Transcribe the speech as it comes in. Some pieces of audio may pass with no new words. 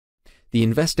The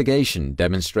investigation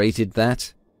demonstrated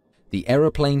that the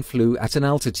aeroplane flew at an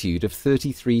altitude of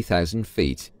 33,000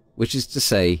 feet, which is to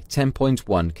say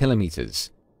 10.1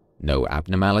 kilometers. No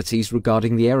abnormalities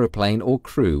regarding the aeroplane or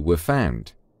crew were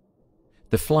found.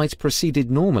 The flight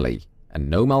proceeded normally, and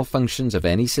no malfunctions of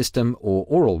any system or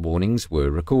oral warnings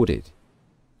were recorded.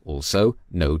 Also,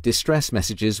 no distress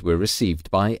messages were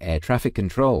received by air traffic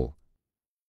control.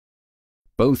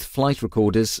 Both flight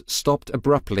recorders stopped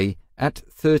abruptly at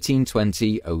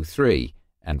 13:20:03,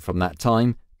 and from that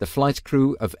time, the flight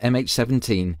crew of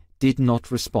MH17 did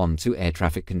not respond to air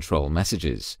traffic control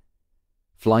messages.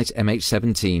 Flight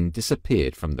MH17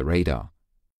 disappeared from the radar.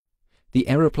 The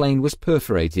aeroplane was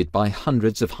perforated by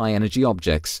hundreds of high-energy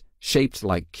objects shaped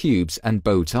like cubes and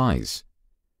bow ties.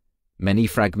 Many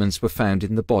fragments were found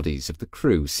in the bodies of the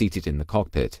crew seated in the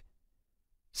cockpit.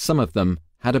 Some of them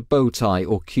had a bow tie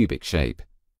or cubic shape.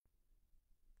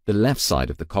 The left side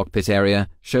of the cockpit area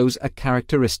shows a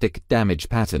characteristic damage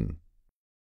pattern.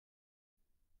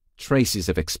 Traces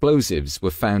of explosives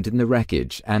were found in the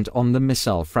wreckage and on the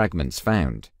missile fragments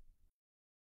found.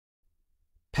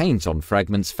 Paint on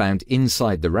fragments found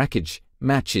inside the wreckage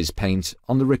matches paint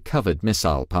on the recovered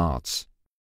missile parts.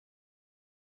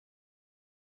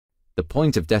 The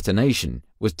point of detonation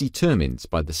was determined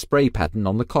by the spray pattern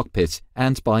on the cockpit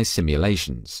and by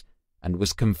simulations, and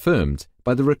was confirmed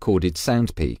by the recorded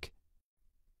sound peak.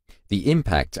 The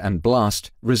impact and blast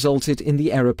resulted in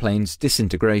the aeroplane's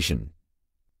disintegration.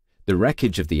 The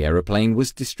wreckage of the aeroplane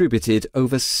was distributed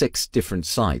over 6 different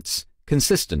sites,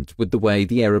 consistent with the way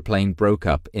the aeroplane broke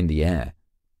up in the air.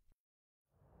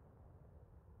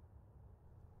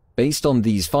 Based on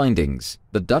these findings,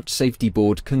 the Dutch Safety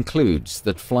Board concludes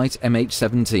that Flight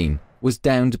MH17 was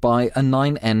downed by a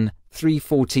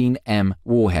 9N314M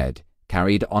warhead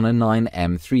carried on a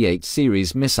 9M38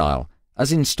 series missile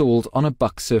as installed on a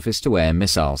Buk surface-to-air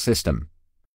missile system.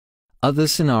 Other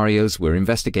scenarios were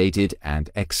investigated and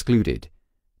excluded.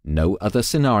 No other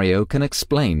scenario can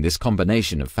explain this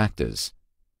combination of factors.